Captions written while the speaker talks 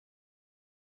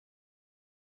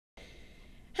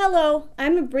Hello,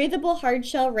 I'm a breathable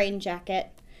hardshell rain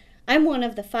jacket. I'm one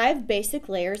of the 5 basic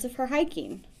layers for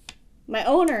hiking. My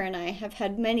owner and I have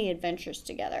had many adventures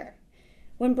together.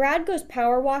 When Brad goes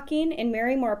power walking in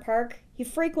Marymore Park, he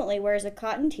frequently wears a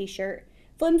cotton t-shirt,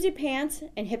 flimsy pants,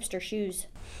 and hipster shoes.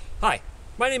 Hi,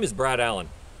 my name is Brad Allen,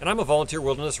 and I'm a volunteer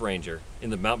wilderness ranger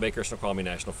in the Baker-Snoqualmie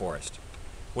National Forest.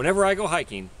 Whenever I go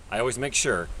hiking, I always make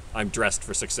sure I'm dressed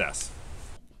for success.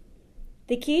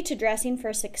 The key to dressing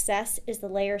for success is the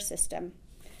layer system.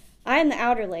 I am the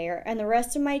outer layer, and the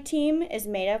rest of my team is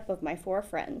made up of my 4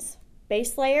 friends: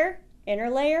 base layer, inner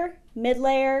layer, mid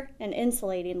layer, and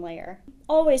insulating layer.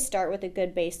 Always start with a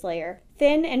good base layer.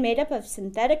 Thin and made up of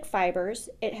synthetic fibers,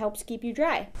 it helps keep you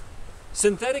dry.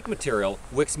 Synthetic material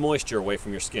wicks moisture away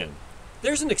from your skin.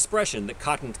 There's an expression that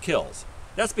cotton kills.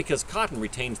 That's because cotton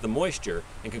retains the moisture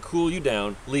and can cool you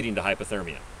down, leading to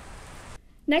hypothermia.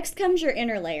 Next comes your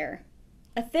inner layer.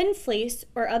 A thin fleece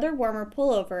or other warmer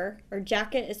pullover or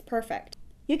jacket is perfect.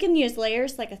 You can use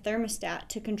layers like a thermostat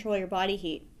to control your body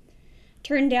heat.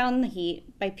 Turn down the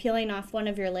heat by peeling off one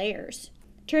of your layers.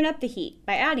 Turn up the heat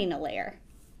by adding a layer.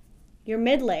 Your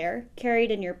mid layer,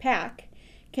 carried in your pack,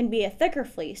 can be a thicker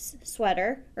fleece,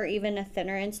 sweater, or even a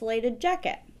thinner insulated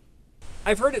jacket.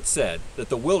 I've heard it said that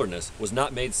the wilderness was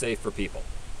not made safe for people.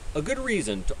 A good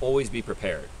reason to always be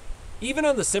prepared. Even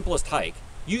on the simplest hike,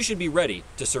 you should be ready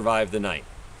to survive the night.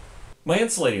 My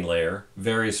insulating layer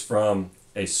varies from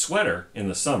a sweater in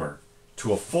the summer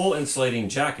to a full insulating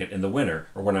jacket in the winter,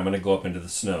 or when I'm going to go up into the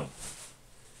snow.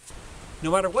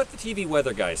 No matter what the TV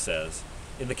weather guy says,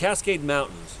 in the Cascade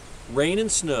Mountains, rain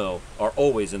and snow are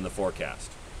always in the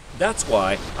forecast. That's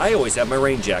why I always have my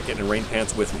rain jacket and rain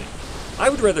pants with me.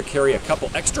 I would rather carry a couple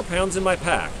extra pounds in my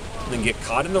pack than get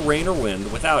caught in the rain or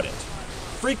wind without it.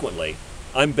 Frequently,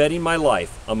 I'm betting my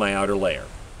life on my outer layer.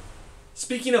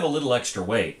 Speaking of a little extra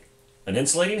weight, an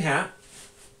insulating hat,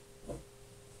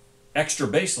 extra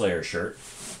base layer shirt,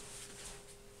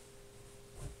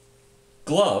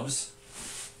 gloves,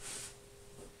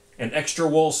 and extra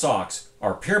wool socks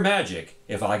are pure magic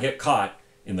if I get caught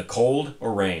in the cold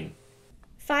or rain.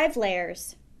 5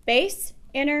 layers: base,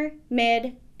 inner,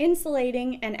 mid,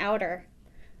 insulating, and outer.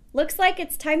 Looks like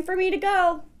it's time for me to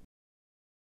go.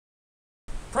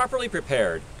 Properly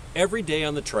prepared, every day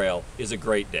on the trail is a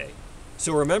great day.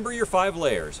 So remember your 5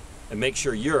 layers and make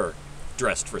sure you're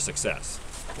dressed for success.